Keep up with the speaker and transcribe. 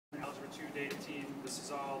data team. This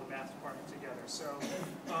is all the math department together. So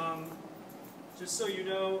just so you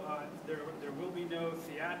know, there will be no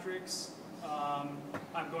theatrics.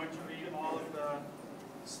 I'm going to read all of the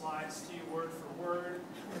slides to you word for word.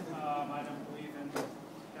 I don't believe in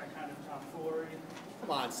that kind of tomfoolery.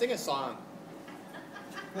 Come on, sing a song.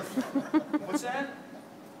 What's that?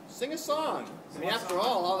 Sing a song. I mean, after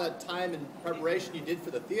all that time and preparation you did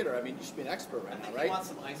for the theater, I mean, you should be an expert right now, right? I want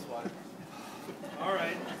some ice water. All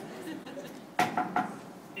right.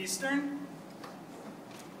 Eastern?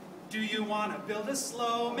 Do you want to build a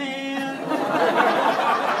slow man?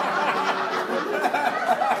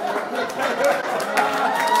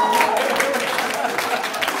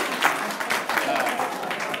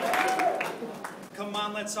 Come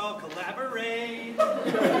on, let's all collaborate.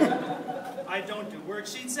 I don't do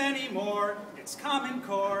worksheets anymore. It's Common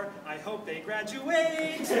Core. I hope they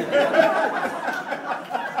graduate.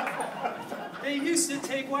 They used to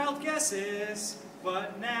take wild guesses,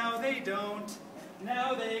 but now they don't.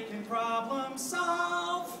 Now they can problem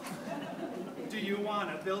solve. Do you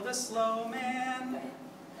want to build a slow man?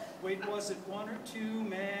 Wait, was it 1 or 2,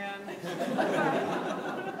 man?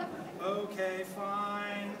 Okay,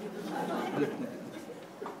 fine.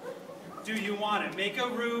 Do you want to make a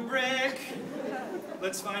rubric?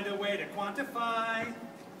 Let's find a way to quantify.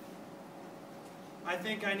 I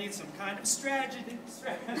think I need some kind of strategy,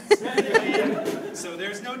 so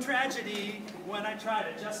there's no tragedy when I try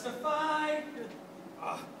to justify.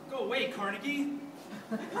 Go away, Carnegie.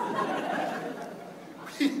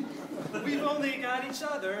 We've only got each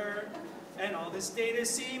other, and all this data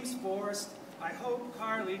seems forced. I hope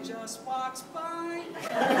Carly just walks by.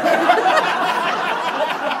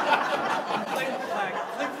 Click, clack,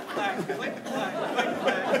 click, clack, click, clack, click,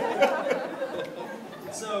 clack.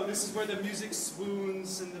 So this is where the music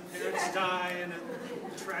swoons and the parents die in a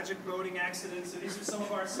tragic boating accident. So these are some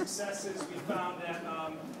of our successes. We found that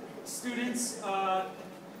students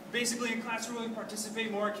basically in class really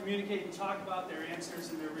participate more, communicate and talk about their answers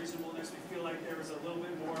and their reasonableness. We feel like there was a little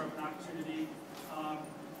bit more of an opportunity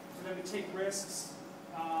for them to take risks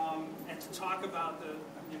and to talk about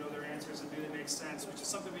their answers and do they make sense, which is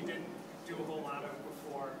something we didn't do a whole lot of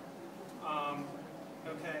before.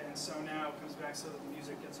 Okay, and so now it comes back so that the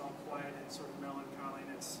music gets all quiet and sort of melancholy,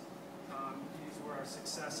 and it's, these were our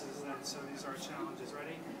successes, and so these are our challenges.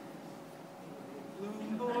 Ready?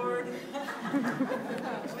 Bloom board,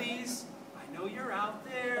 please, I know you're out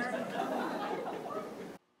there.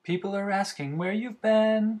 People are asking where you've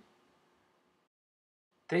been.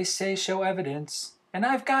 They say show evidence, and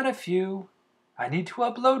I've got a few. I need to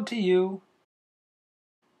upload to you.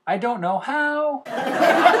 I don't know how.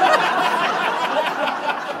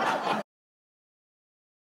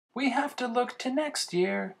 We have to look to next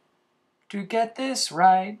year to get this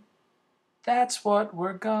right. That's what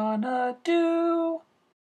we're gonna do.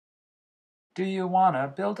 Do you wanna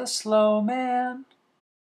build a slow man?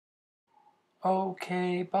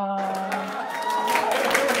 Okay, bye.